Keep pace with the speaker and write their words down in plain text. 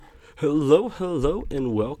Hello,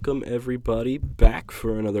 and welcome everybody back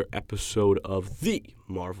for another episode of the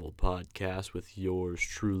Marvel Podcast with yours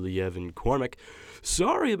truly, Evan Cormack.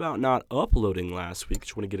 Sorry about not uploading last week.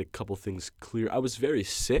 Just want to get a couple things clear. I was very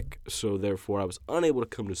sick, so therefore I was unable to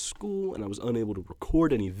come to school, and I was unable to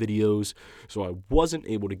record any videos, so I wasn't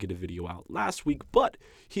able to get a video out last week, but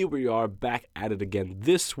here we are back at it again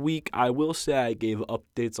this week. I will say I gave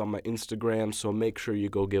updates on my Instagram, so make sure you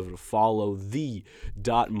go give it a follow,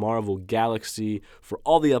 the.Marvel Galaxy, for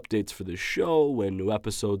all the updates for the show, when new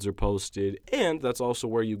episodes are posted, and that's also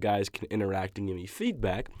where you guys can interact and give me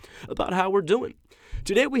feedback about how we're doing.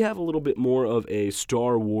 Today we have a little bit more of a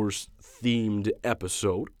Star Wars themed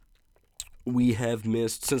episode. We have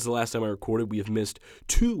missed, since the last time I recorded, we have missed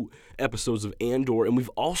 2 episodes of Andor, and we've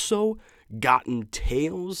also gotten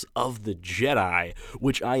Tales of the Jedi,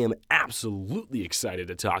 which I am absolutely excited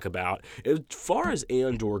to talk about. As far as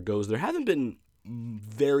Andor goes, there haven't been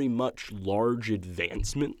very much large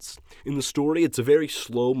advancements in the story. It's a very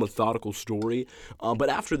slow, methodical story, but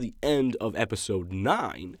after the end of Episode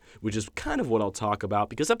 9, which is kind of what I'll talk about,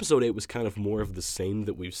 because Episode 8 was kind of more of the same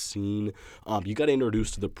that we've seen. You got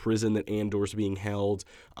introduced to the prison that Andor's being held,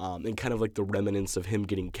 and kind of like the remnants of him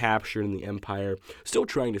getting captured in the Empire, still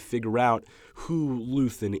trying to figure out who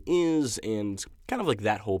Luthen is, and kind of like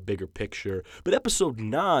that whole bigger picture. But Episode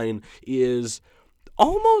 9 is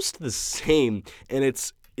almost the same, and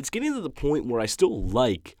it's getting to the point where I still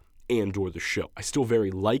like Andor the show. I still very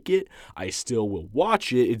like it. I still will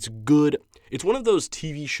watch it. It's good. It's one of those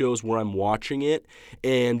TV shows where I'm watching it,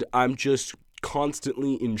 and I'm just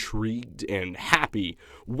constantly intrigued and happy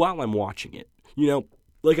while I'm watching it. You know,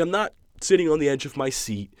 like I'm not sitting on the edge of my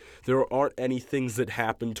seat. There aren't any things that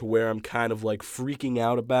happen to where I'm kind of like freaking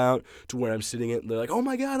out about, to where I'm sitting and they're like, oh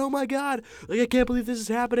my god, like I can't believe this is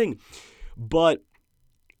happening. But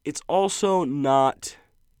it's also not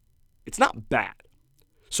bad.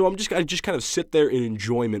 So I just kind of sit there in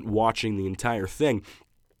enjoyment watching the entire thing.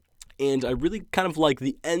 And I really kind of like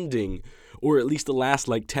the ending, or at least the last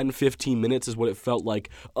like 10-15 minutes is what it felt like,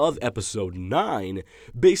 of Episode 9.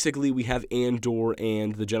 Basically, we have Andor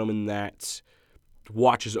and the gentleman that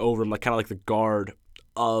watches over him, like kind of like the guard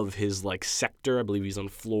of his like sector. I believe he's on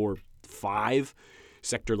floor 5,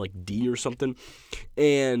 sector like D or something.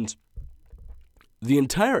 And the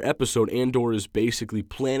entire episode, Andor is basically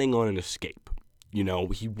planning on an escape. You know,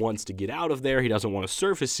 he wants to get out of there. He doesn't want to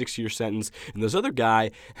serve his 6-year sentence. And this other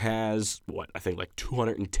guy has, I think like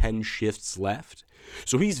 210 shifts left.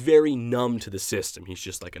 So he's very numb to the system. He's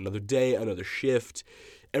just like, another day, another shift.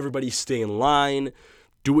 Everybody stay in line.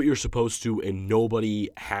 Do what you're supposed to, and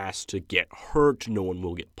nobody has to get hurt. No one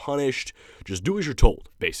will get punished. Just do as you're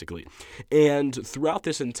told, basically. And throughout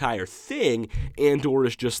this entire thing, Andor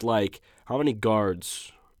is just like, how many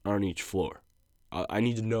guards are on each floor? I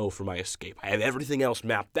need to know for my escape. I have everything else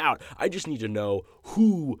mapped out. I just need to know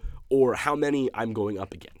who or how many I'm going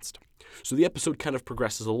up against. So the episode kind of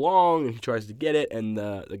progresses along, and he tries to get it, and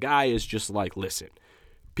the guy is just like, listen,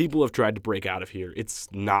 people have tried to break out of here. It's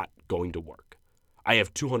not going to work. I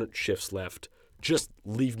have 200 shifts left. Just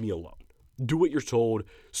leave me alone. Do what you're told,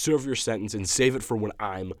 serve your sentence, and save it for when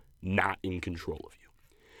I'm not in control of you.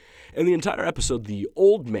 And the entire episode, the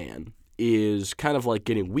old man is kind of like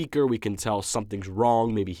getting weaker. We can tell something's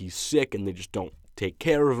wrong. Maybe he's sick and they just don't take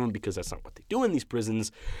care of him, because that's not what they do in these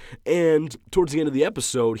prisons. And towards the end of the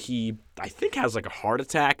episode, he, I think, has like a heart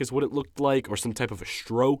attack is what it looked like, or some type of a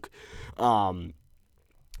stroke.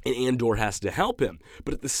 And Andor has to help him.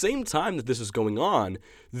 But at the same time that this is going on,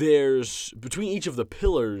 there's, between each of the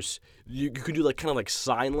pillars, you could do like kind of like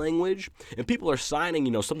sign language, and people are signing,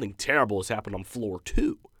 you know, something terrible has happened on floor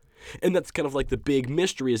 2. And that's kind of like the big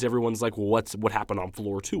mystery, is everyone's like, well, what happened on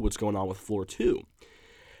floor 2? What's going on with floor 2?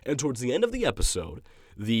 And towards the end of the episode,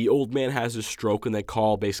 the old man has a stroke, and they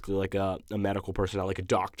call basically like a medical personnel, like a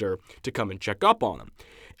doctor, to come and check up on him.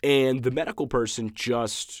 And the medical person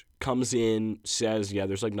just comes in, says, yeah,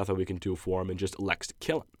 there's like nothing we can do for him, and just elects to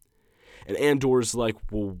kill him. And Andor's like,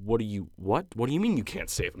 well, what do you mean you can't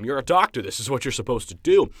save him? You're a doctor. This is what you're supposed to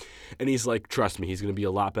do. And he's like, trust me, he's going to be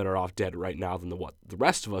a lot better off dead right now than what the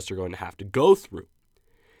rest of us are going to have to go through.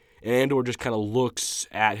 And Andor just kind of looks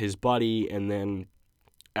at his buddy and then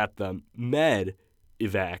at the med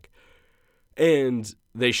evac, and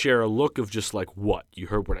they share a look of just like, what? You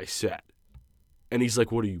heard what I said. And he's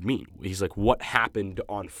like, what do you mean? He's like, what happened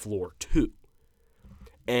on floor 2?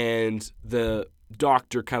 And the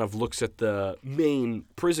doctor kind of looks at the main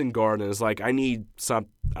prison guard and is like, I think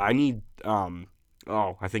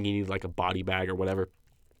you need like a body bag or whatever.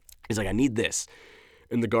 He's like, I need this.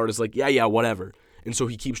 And the guard is like, yeah, whatever. And so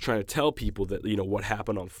he keeps trying to tell people that, you know, what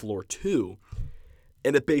happened on floor 2.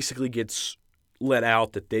 And it basically gets let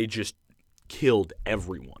out that they just killed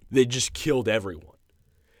everyone. They just killed everyone.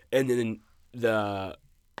 And then the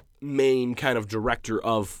main kind of director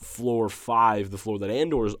of floor 5, the floor that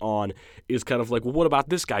Andor's on, is kind of like, well, what about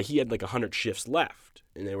this guy? He had like 100 shifts left.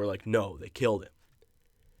 And they were like, no, they killed him.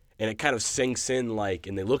 And it kind of sinks in, like,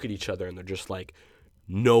 and they look at each other and they're just like,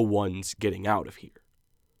 no one's getting out of here.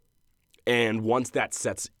 And once that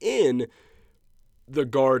sets in, the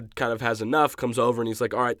guard kind of has enough, comes over and he's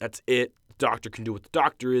like, all right, that's it. The doctor can do what the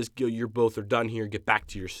doctor is. You both are done here. Get back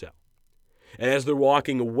to your cell. And as they're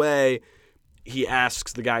walking away, he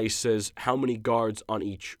asks the guy, he says, how many guards on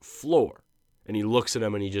each floor? And he looks at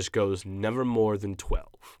him and he just goes, never more than 12.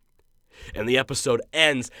 And the episode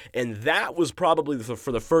ends, and that was probably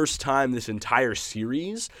for the first time this entire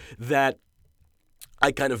series that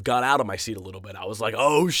I kind of got out of my seat a little bit. I was like,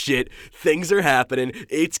 oh shit, things are happening.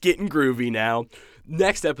 It's getting groovy now.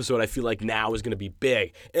 Next episode, I feel like now is going to be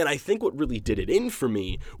big. And I think what really did it in for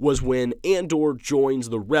me was when Andor joins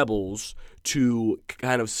the rebels to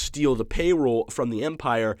kind of steal the payroll from the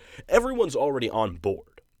Empire, everyone's already on board.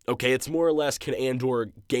 Okay, it's more or less, can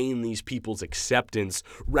Andor gain these people's acceptance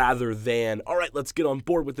rather than, all right, let's get on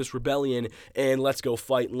board with this rebellion and let's go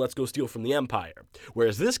fight and let's go steal from the Empire.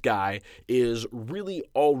 Whereas this guy is really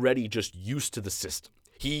already just used to the system.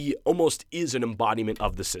 He almost is an embodiment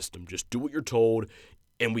of the system. Just do what you're told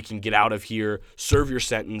and we can get out of here, serve your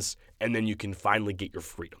sentence, and then you can finally get your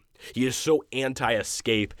freedom. He is so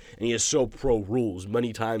anti-escape and he is so pro-rules.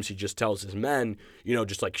 Many times he just tells his men,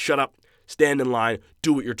 just like, shut up. Stand in line,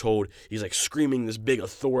 do what you're told. He's like screaming this big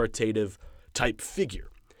authoritative type figure.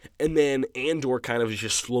 And then Andor kind of is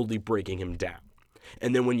just slowly breaking him down.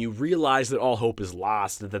 And then when you realize that all hope is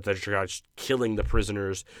lost, that they're just killing the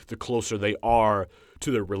prisoners the closer they are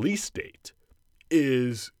to their release date,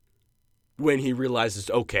 is when he realizes,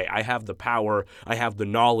 okay, I have the power, I have the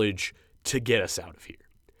knowledge to get us out of here.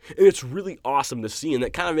 And it's really awesome to see, and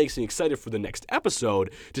that kind of makes me excited for the next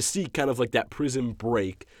episode to see kind of like that prison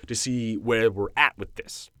break, to see where we're at with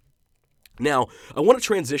this. Now, I want to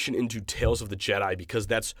transition into Tales of the Jedi because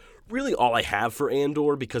that's really all I have for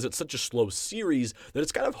Andor, because it's such a slow series that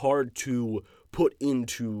it's kind of hard to put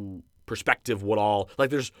into perspective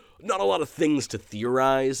there's not a lot of things to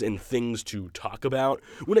theorize and things to talk about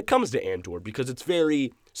when it comes to Andor, because it's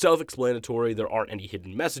very self-explanatory. There aren't any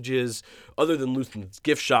hidden messages other than Luthen's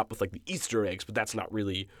gift shop with like the Easter eggs, but that's not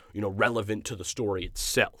really, relevant to the story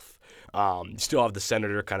itself. You still have the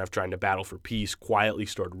senator kind of trying to battle for peace, quietly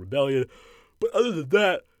start a rebellion. But other than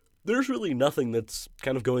that, there's really nothing that's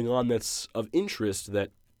kind of going on that's of interest that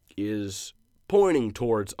is pointing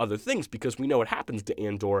towards other things, because we know what happens to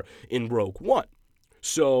Andor in Rogue One.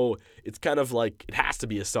 So it's kind of like it has to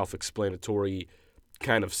be a self-explanatory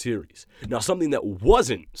kind of series. Now, something that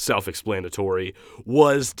wasn't self-explanatory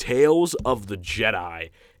was Tales of the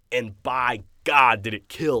Jedi, and by God, did it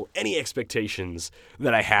kill any expectations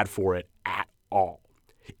that I had for it at all.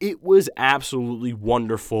 It was absolutely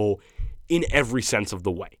wonderful in every sense of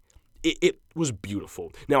the way. It was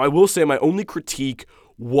beautiful. Now, I will say my only critique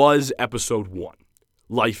was Episode 1,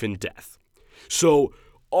 Life and Death. So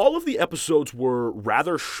all of the episodes were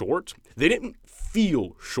rather short. They didn't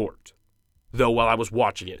feel short, though, while I was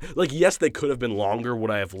watching it. Like, yes, they could have been longer.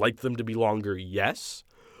 Would I have liked them to be longer? Yes.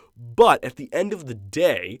 But at the end of the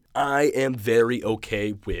day, I am very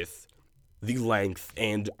okay with the length,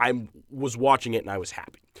 and I was watching it and I was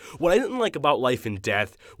happy. What I didn't like about Life and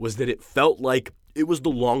Death was that it felt like it was the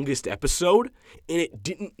longest episode, and it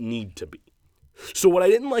didn't need to be. So what I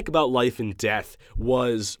didn't like about Life and Death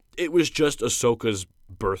was it was just Ahsoka's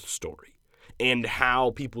birth story and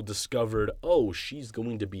how people discovered, oh, she's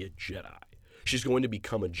going to be a Jedi. She's going to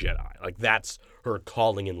become a Jedi. Like, that's her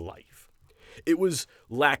calling in life. It was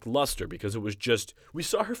lackluster because it was just, we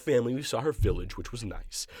saw her family, we saw her village, which was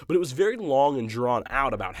nice, but it was very long and drawn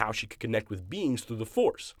out about how she could connect with beings through the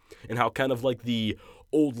Force, and how kind of like the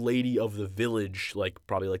old lady of the village, like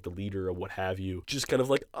probably like the leader or what have you, just kind of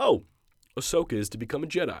like, oh, Ahsoka is to become a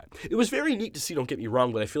Jedi. It was very neat to see, don't get me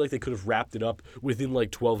wrong, but I feel like they could have wrapped it up within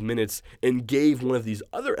like 12 minutes and gave one of these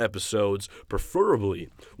other episodes, preferably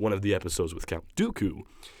one of the episodes with Count Dooku,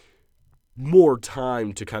 more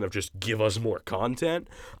time to kind of just give us more content.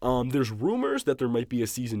 There's rumors that there might be a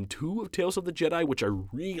season 2 of Tales of the Jedi, which I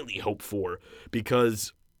really hope for,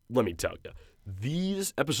 because let me tell you,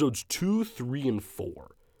 these episodes 2, 3, and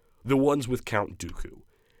 4, the ones with Count Dooku,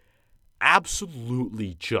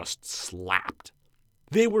 absolutely just slapped.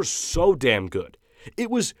 They were so damn good. It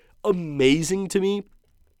was amazing to me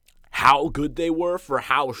how good they were for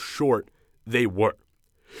how short they were.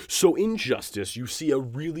 So in Justice, you see a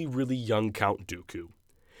really, really young Count Dooku.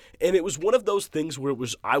 And it was one of those things where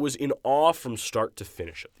I was in awe from start to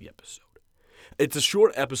finish of the episode. It's a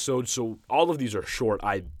short episode, so all of these are short.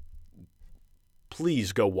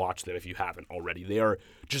 Please go watch them if you haven't already. They are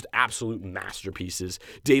just absolute masterpieces.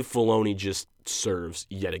 Dave Filoni just serves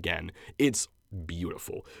yet again. It's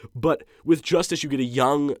beautiful. But with Justice, you get a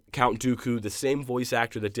young Count Dooku, the same voice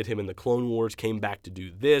actor that did him in the Clone Wars, came back to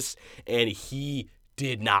do this, and he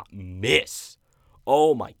did not miss.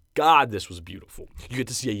 Oh my God, this was beautiful. You get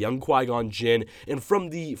to see a young Qui-Gon Jinn, and from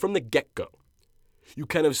the get-go, you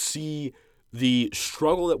kind of see the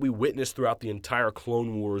struggle that we witnessed throughout the entire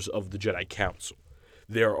Clone Wars of the Jedi Council.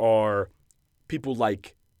 There are people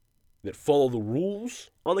that follow the rules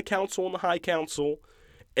on the Council and the High Council,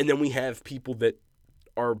 and then we have people that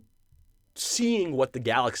are seeing what the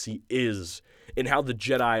galaxy is and how the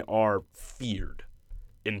Jedi are feared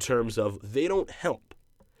in terms of they don't help.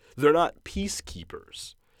 They're not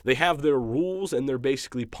peacekeepers. They have their rules, and they're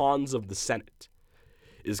basically pawns of the Senate,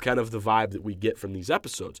 is kind of the vibe that we get from these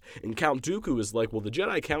episodes. And Count Dooku is like, well, the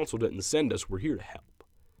Jedi Council didn't send us. We're here to help.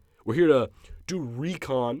 We're here to do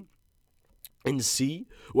recon and see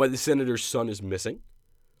why the senator's son is missing.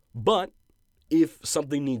 But if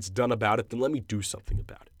something needs done about it, then let me do something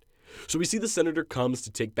about it. So we see the senator comes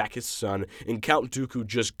to take back his son, and Count Dooku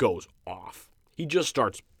just goes off. He just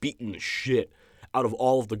starts beating the shit out of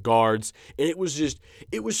all of the guards, and it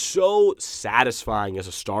was so satisfying as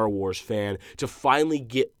a Star Wars fan to finally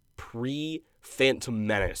get pre-Phantom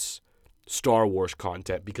Menace Star Wars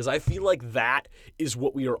content, because I feel like that is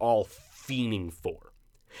what we are all fiending for.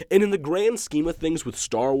 And in the grand scheme of things with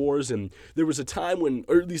Star Wars, and there was a time when,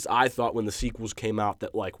 or at least I thought when the sequels came out,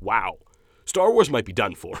 that wow, Star Wars might be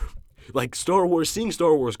done for. Seeing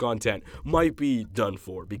Star Wars content might be done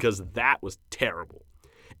for, because that was terrible.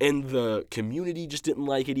 And the community just didn't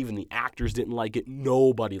like it. Even the actors didn't like it.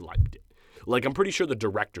 Nobody liked it. I'm pretty sure the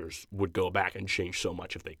directors would go back and change so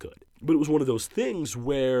much if they could. But it was one of those things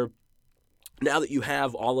where now that you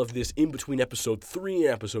have all of this in between Episode 3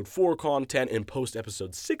 and Episode 4 content and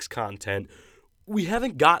post-Episode 6 content, we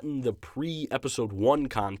haven't gotten the pre-Episode 1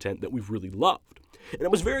 content that we've really loved. And I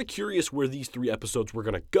was very curious where these 3 episodes were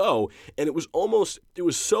going to go, and it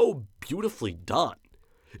was so beautifully done.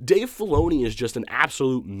 Dave Filoni is just an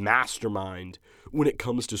absolute mastermind when it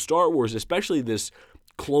comes to Star Wars, especially this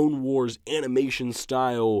Clone Wars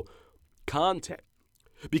animation-style content.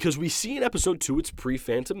 Because we see in Episode 2, it's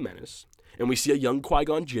pre-Phantom Menace, and we see a young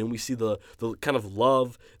Qui-Gon Jinn. We see the kind of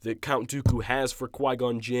love that Count Dooku has for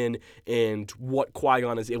Qui-Gon Jinn and what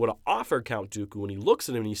Qui-Gon is able to offer Count Dooku. And he looks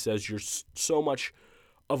at him and he says, "You're so much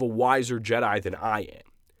of a wiser Jedi than I am."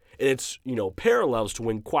 And it's, parallels to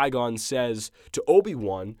when Qui-Gon says to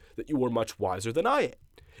Obi-Wan that you are much wiser than I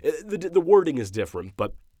am. The wording is different,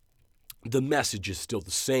 but the message is still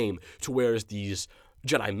the same, to whereas these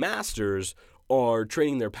Jedi Masters are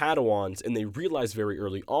training their Padawans, and they realize very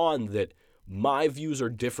early on that my views are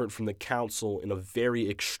different from the Council in a very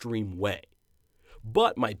extreme way.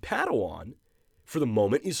 But my Padawan, for the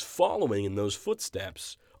moment, is following in those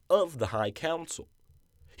footsteps of the High Council.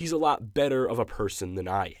 He's a lot better of a person than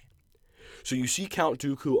I am. So you see Count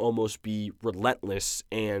Dooku almost be relentless,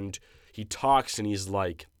 and he talks, and he's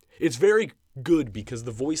like, it's very good because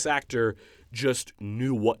the voice actor just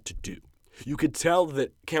knew what to do. You could tell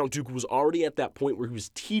that Count Dooku was already at that point where he was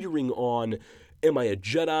teetering on, am I a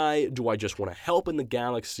Jedi? Do I just want to help in the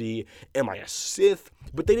galaxy? Am I a Sith?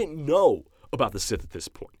 But they didn't know about the Sith at this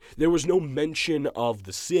point. There was no mention of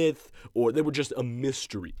the Sith, or they were just a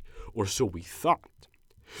mystery, or so we thought.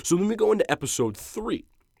 So then we go into Episode 3,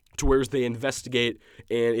 to where they investigate,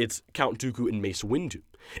 and it's Count Dooku and Mace Windu.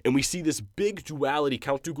 And we see this big duality.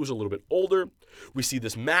 Count Dooku's a little bit older. We see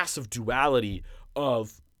this massive duality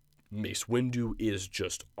of Mace Windu is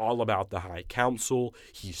just all about the High Council.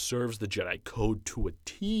 He serves the Jedi Code to a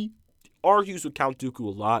T. Argues with Count Dooku a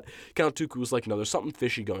lot. Count Dooku was like, no, there's something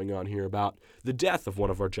fishy going on here about the death of one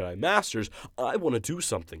of our Jedi Masters. I want to do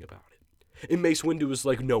something about it. And Mace Windu was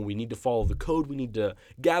like, no, we need to follow the code. We need to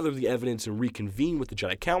gather the evidence and reconvene with the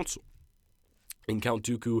Jedi Council. And Count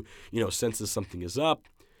Dooku, senses something is up,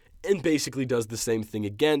 and basically does the same thing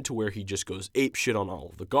again, to where he just goes apeshit on all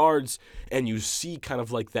of the guards, and you see kind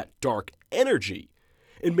of like that dark energy.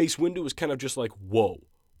 And Mace Windu is kind of just like, whoa,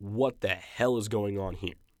 what the hell is going on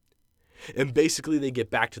here? And basically they get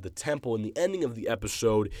back to the temple, and the ending of the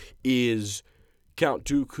episode is Count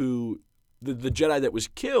Dooku, the Jedi that was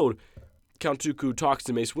killed. Count Dooku talks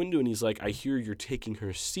to Mace Windu, and he's like, I hear you're taking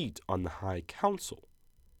her seat on the High Council.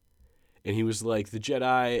 And he was like, the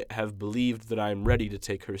Jedi have believed that I am ready to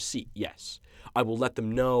take her seat. Yes, I will let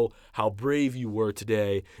them know how brave you were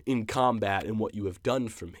today in combat and what you have done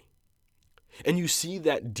for me. And you see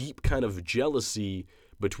that deep kind of jealousy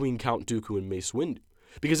between Count Dooku and Mace Windu.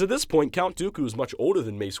 Because at this point, Count Dooku is much older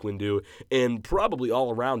than Mace Windu and probably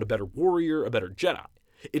all around a better warrior, a better Jedi.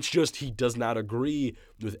 It's just he does not agree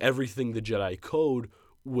with everything the Jedi Code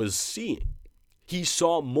was seeing. He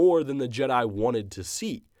saw more than the Jedi wanted to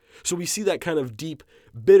see. So we see that kind of deep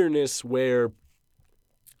bitterness where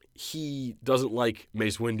he doesn't like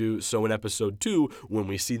Mace Windu. So in Episode 2, when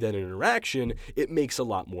we see that interaction, it makes a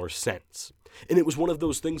lot more sense. And it was one of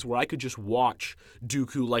those things where I could just watch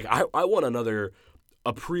Dooku. Like, I want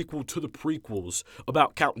a prequel to the prequels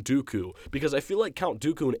about Count Dooku, because I feel like Count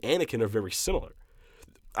Dooku and Anakin are very similar.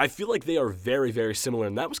 I feel like they are very, very similar,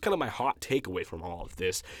 and that was kind of my hot takeaway from all of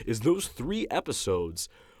this, is those 3 episodes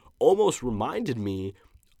almost reminded me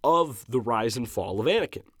of the rise and fall of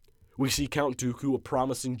Anakin. We see Count Dooku, a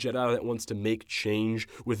promising Jedi that wants to make change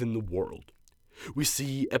within the world. We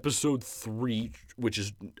see Episode 3, which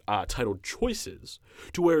is titled Choices,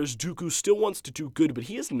 to whereas Dooku still wants to do good, but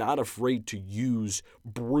he is not afraid to use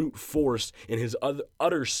brute force and his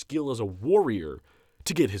utter skill as a warrior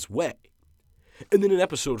to get his way. And then in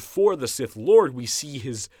Episode 4, The Sith Lord, we see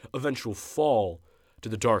his eventual fall to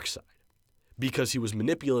the dark side, because he was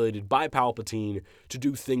manipulated by Palpatine to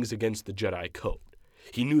do things against the Jedi Code.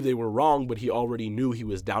 He knew they were wrong, but he already knew he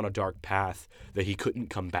was down a dark path that he couldn't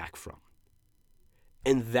come back from.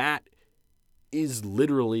 And that is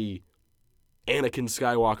literally Anakin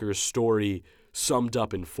Skywalker's story summed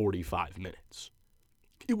up in 45 minutes.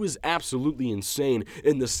 It was absolutely insane,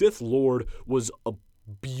 and The Sith Lord was a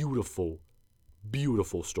beautiful,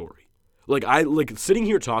 beautiful story. Like sitting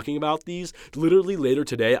here talking about these, literally later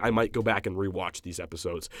today, I might go back and rewatch these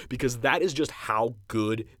episodes, because that is just how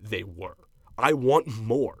good they were. I want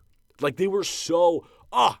more. Like, they were so,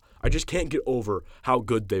 I just can't get over how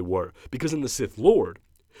good they were. Because in The Sith Lord,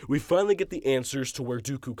 we finally get the answers to where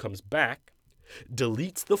Dooku comes back,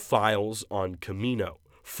 deletes the files on Kamino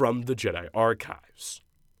from the Jedi archives.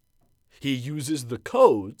 He uses the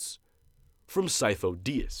codes from Sifo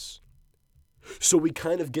Dyas. So we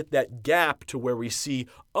kind of get that gap to where we see,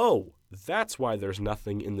 that's why there's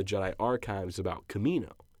nothing in the Jedi archives about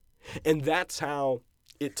Kamino. And that's how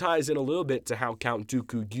it ties in a little bit to how Count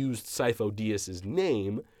Dooku used Sifo Dyas'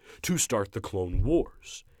 name to start the Clone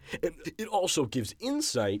Wars. And it also gives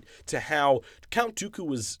insight to how Count Dooku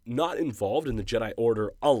was not involved in the Jedi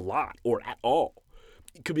Order a lot or at all.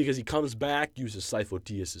 Because he comes back, uses Sifo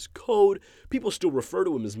Dyas' code, people still refer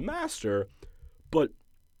to him as Master, but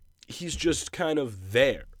he's just kind of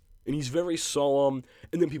there. And he's very solemn,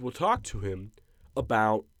 and then people talk to him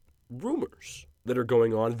about rumors that are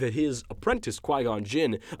going on that his apprentice, Qui-Gon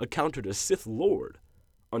Jinn, encountered a Sith Lord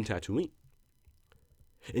on Tatooine.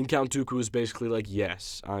 And Count Dooku is basically like,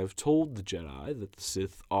 yes, I've told the Jedi that the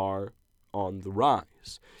Sith are on the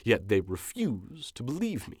rise, yet they refuse to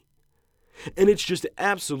believe me. And it's just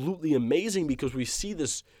absolutely amazing because we see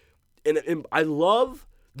this, and I love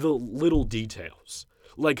the little details.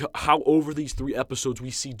 Like how over these 3 episodes we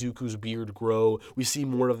see Dooku's beard grow, we see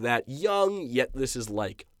more of that young, yet this is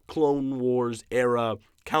like Clone Wars era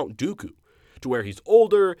Count Dooku, to where he's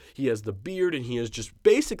older, he has the beard, and he has just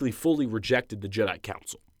basically fully rejected the Jedi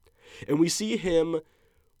Council. And we see him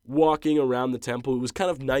walking around the temple. It was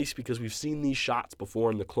kind of nice because we've seen these shots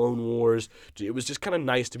before in the Clone Wars. It was just kind of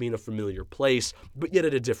nice to be in a familiar place, but yet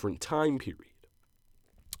at a different time period.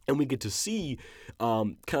 And we get to see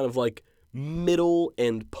kind of like middle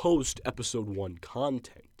and post Episode 1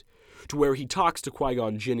 content, to where he talks to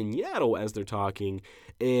Qui-Gon Jinn and Yaddle as they're talking,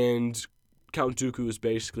 and Count Dooku is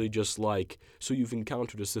basically just like, so you've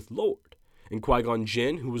encountered a Sith Lord. And Qui-Gon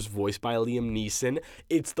Jinn, who was voiced by Liam Neeson,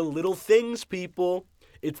 it's the little things, people.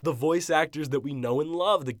 It's the voice actors that we know and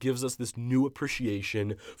love that gives us this new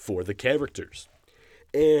appreciation for the characters.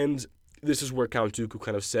 And this is where Count Dooku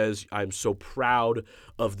kind of says, I'm so proud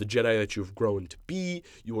of the Jedi that you've grown to be.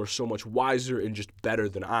 You are so much wiser and just better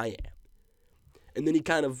than I am. And then he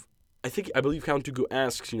kind of, I believe Count Dooku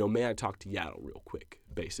asks, may I talk to Yaddle real quick,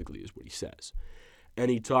 basically is what he says. And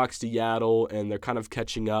he talks to Yaddle, and they're kind of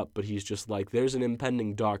catching up, but he's just like, there's an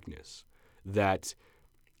impending darkness that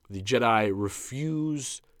the Jedi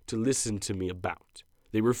refuse to listen to me about.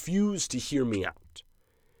 They refuse to hear me out.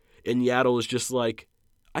 And Yaddle is just like,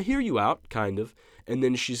 I hear you out, kind of. And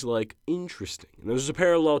then she's like, interesting. And there's a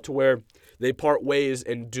parallel to where they part ways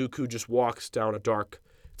and Dooku just walks down a dark,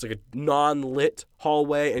 it's like a non-lit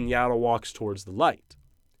hallway, and Yaddle walks towards the light.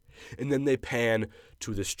 And then they pan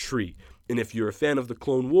to this tree. And if you're a fan of the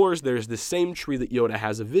Clone Wars, there's this same tree that Yoda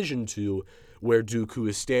has a vision to, where Dooku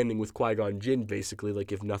is standing with Qui-Gon Jinn, basically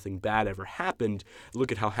like if nothing bad ever happened,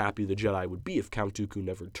 look at how happy the Jedi would be if Count Dooku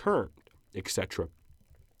never turned, etc.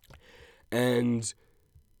 And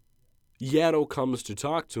Yaddle comes to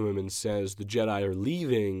talk to him and says the Jedi are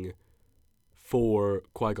leaving for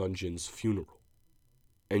Qui-Gon Jinn's funeral.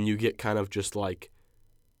 And you get kind of just like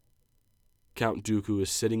Count Dooku is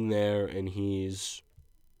sitting there and he's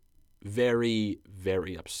very,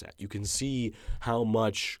 very upset. You can see how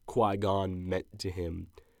much Qui-Gon meant to him.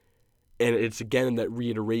 And it's again in that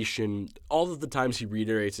reiteration. All of the times he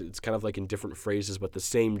reiterates it, it's kind of like in different phrases, but the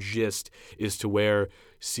same gist is to where,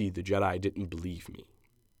 see, the Jedi didn't believe me.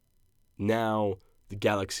 Now the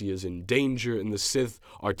galaxy is in danger and the Sith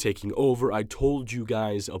are taking over. I told you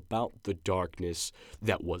guys about the darkness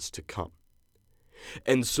that was to come.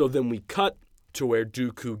 And so then we cut to where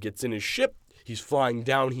Dooku gets in his ship. He's flying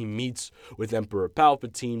down. He meets with Emperor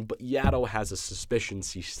Palpatine, but Yaddle has a suspicion.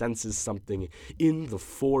 She senses something in the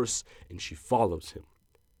Force, and she follows him.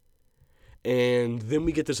 And then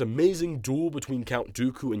we get this amazing duel between Count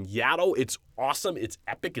Dooku and Yaddle. It's awesome. It's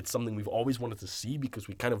epic. It's something we've always wanted to see because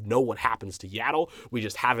we kind of know what happens to Yaddle. We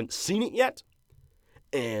just haven't seen it yet.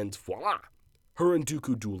 And voila. Her and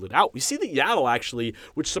Dooku duel it out. We see that Yaddle actually,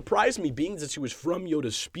 which surprised me being that she was from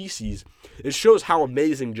Yoda's species, it shows how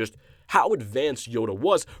amazing just how advanced Yoda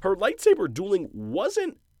was. Her lightsaber dueling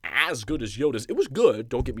wasn't as good as Yoda's. It was good,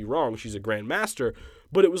 don't get me wrong, she's a Grand Master,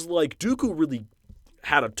 but it was like Dooku really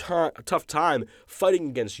had a tough time fighting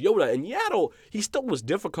against Yoda, and Yaddle, he still was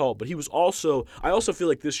difficult, but he was also, I also feel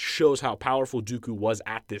like this shows how powerful Dooku was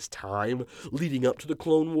at this time, leading up to the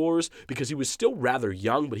Clone Wars, because he was still rather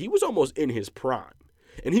young, but he was almost in his prime,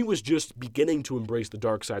 and he was just beginning to embrace the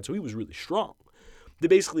dark side, so he was really strong. They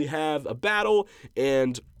basically have a battle,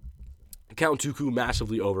 and Count Dooku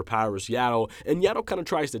massively overpowers Yaddle, and Yaddle kind of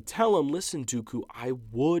tries to tell him, listen, Dooku, I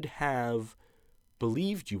would have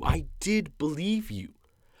believed you. I did believe you.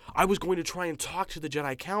 I was going to try and talk to the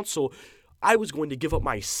Jedi Council. I was going to give up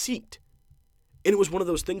my seat. And it was one of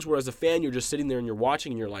those things where as a fan, you're just sitting there and you're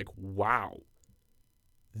watching and you're like, wow,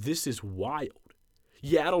 this is wild.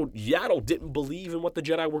 Yaddle didn't believe in what the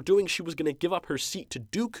Jedi were doing. She was going to give up her seat to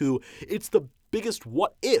Dooku. It's the biggest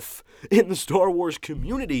what if in the Star Wars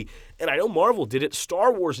community. And I know Marvel did it.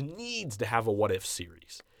 Star Wars needs to have a what if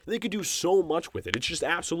series. They could do so much with it. It's just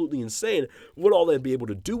absolutely insane what all they'd be able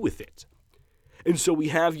to do with it. And so we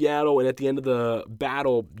have Yaddle, and at the end of the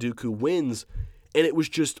battle, Dooku wins. And it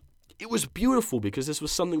was beautiful because this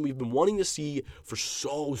was something we've been wanting to see for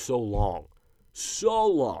so long. So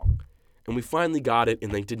long. And we finally got it,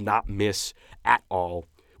 and they did not miss at all.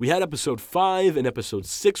 We had Episode 5 and Episode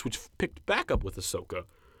 6, which picked back up with Ahsoka.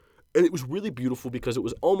 And it was really beautiful because it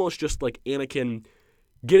was almost just like Anakin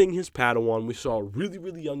getting his Padawan. We saw a really,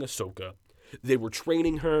 really young Ahsoka. They were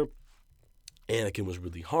training her. Anakin was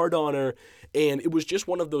really hard on her. And it was just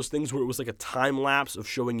one of those things where it was like a time lapse of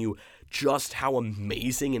showing you just how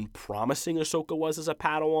amazing and promising Ahsoka was as a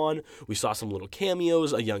Padawan. We saw some little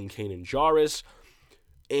cameos, a young Kanan Jarrus.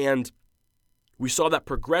 And we saw that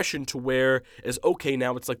progression to where, as okay,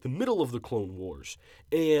 now it's like the middle of the Clone Wars.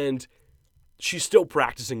 And she's still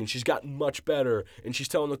practicing, and she's gotten much better, and she's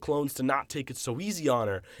telling the clones to not take it so easy on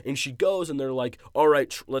her. And she goes, and they're like, all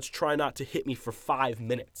right, let's try not to hit me for 5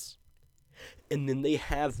 minutes. And then they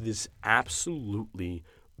have this absolutely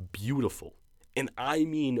beautiful, and I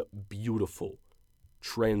mean beautiful,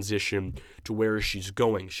 transition to where she's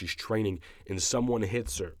going. She's training, and someone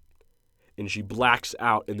hits her, and she blacks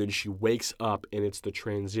out, and then she wakes up, and it's the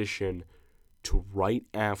transition to right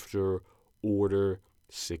after Order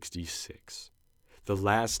 66. The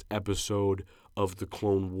last episode of the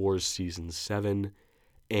Clone Wars Season 7,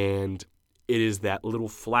 and it is that little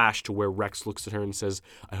flash to where Rex looks at her and says,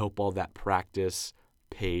 I hope all that practice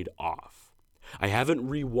paid off. I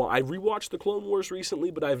rewatched the Clone Wars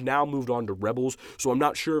recently, but I've now moved on to Rebels, so I'm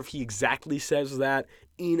not sure if he exactly says that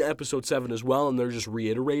in Episode 7 as well, and they're just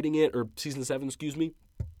reiterating it, or Season 7, excuse me.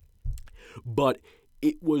 But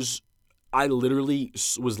I literally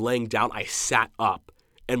was laying down, I sat up,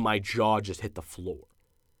 and my jaw just hit the floor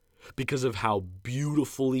because of how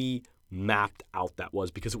beautifully mapped out that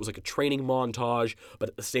was, because it was like a training montage, but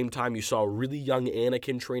at the same time you saw a really young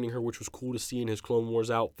Anakin training her, which was cool to see in his Clone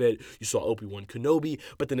Wars outfit. You saw Obi-Wan Kenobi,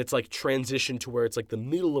 but then it's like transition to where it's like the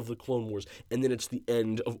middle of the Clone Wars, and then it's the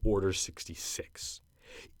end of Order 66.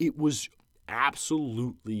 It was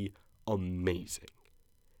absolutely amazing.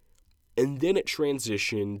 And then it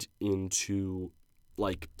transitioned into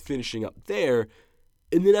like finishing up there.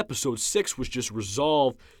 And then Episode 6 was just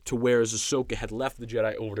resolved to where as Ahsoka had left the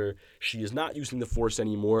Jedi Order, she is not using the Force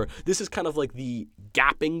anymore. This is kind of like the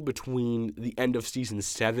gapping between the end of Season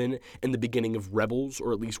 7 and the beginning of Rebels,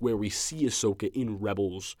 or at least where we see Ahsoka in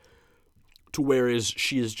Rebels, to whereas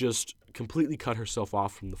she has just completely cut herself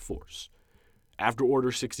off from the Force. After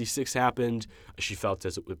Order 66 happened, she felt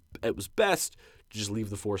as it was best to just leave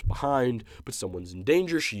the Force behind, but someone's in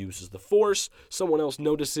danger. She uses the Force. Someone else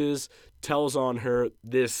notices, tells on her.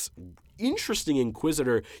 This interesting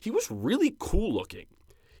Inquisitor, he was really cool looking.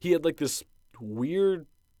 He had like this weird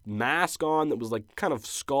mask on that was like kind of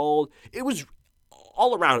skulled. It was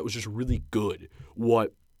all around, it was just really good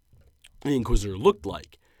what the Inquisitor looked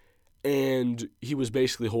like. And he was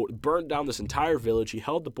basically burned down this entire village. He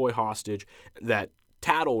held the boy hostage that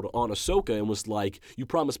tattled on Ahsoka and was like, "You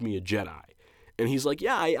promised me a Jedi." And he's like,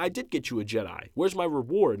 "Yeah, I did get you a Jedi. Where's my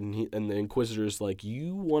reward?" And the Inquisitor's like,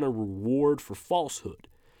 "You want a reward for falsehood.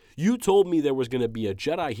 You told me there was going to be a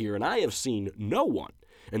Jedi here, and I have seen no one."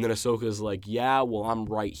 And then Ahsoka's like, "Yeah, well, I'm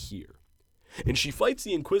right here." And she fights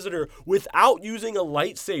the Inquisitor without using a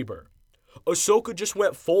lightsaber. Ahsoka just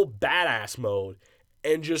went full badass mode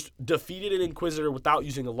and just defeated an Inquisitor without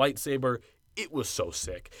using a lightsaber. It was so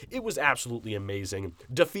sick. It was absolutely amazing.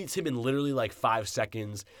 Defeats him in literally like 5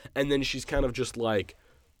 seconds. And then she's kind of just like,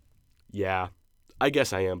 "Yeah, I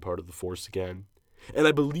guess I am part of the Force again." And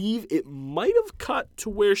I believe it might have cut to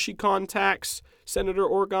where she contacts Senator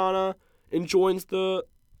Organa and joins the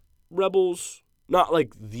rebels. Not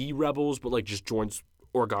like the rebels, but like just joins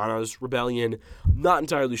Organa's rebellion. Not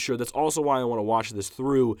entirely sure. That's also why I want to watch this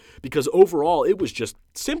through, because overall it was just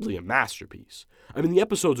simply a masterpiece. I mean, the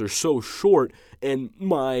episodes are so short, and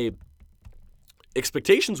my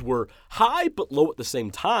expectations were high but low at the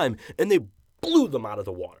same time, and they blew them out of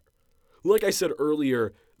the water. Like I said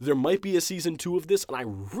earlier, there might be a season 2 of this, and I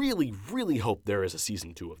really, really hope there is a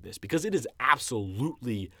season 2 of this, because it is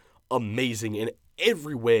absolutely amazing in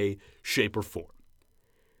every way, shape, or form.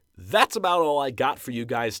 That's about all I got for you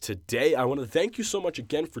guys today. I want to thank you so much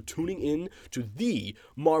again for tuning in to the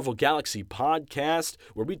Marvel Galaxy podcast,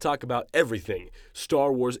 where we talk about everything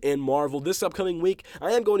Star Wars and Marvel. This upcoming week,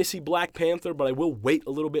 I am going to see Black Panther, but I will wait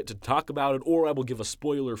a little bit to talk about it, or I will give a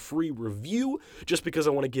spoiler-free review, just because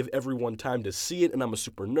I want to give everyone time to see it, and I'm a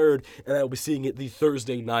super nerd, and I will be seeing it the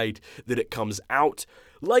Thursday night that it comes out.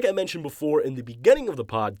 Like I mentioned before in the beginning of the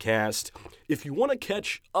podcast, if you want to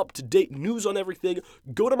catch up-to-date news on everything,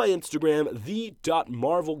 go to my Instagram,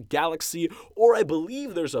 the.marvelgalaxy, or I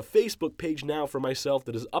believe there's a Facebook page now for myself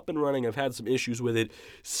that is up and running. I've had some issues with it.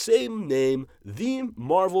 Same name, The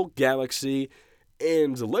Marvel Galaxy.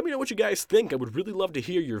 And let me know what you guys think. I would really love to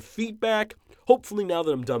hear your feedback. Hopefully now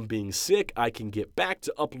that I'm done being sick, I can get back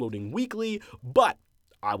to uploading weekly, but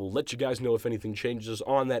I will let you guys know if anything changes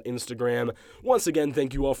on that Instagram. Once again,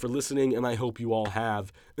 thank you all for listening, and I hope you all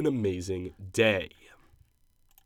have an amazing day.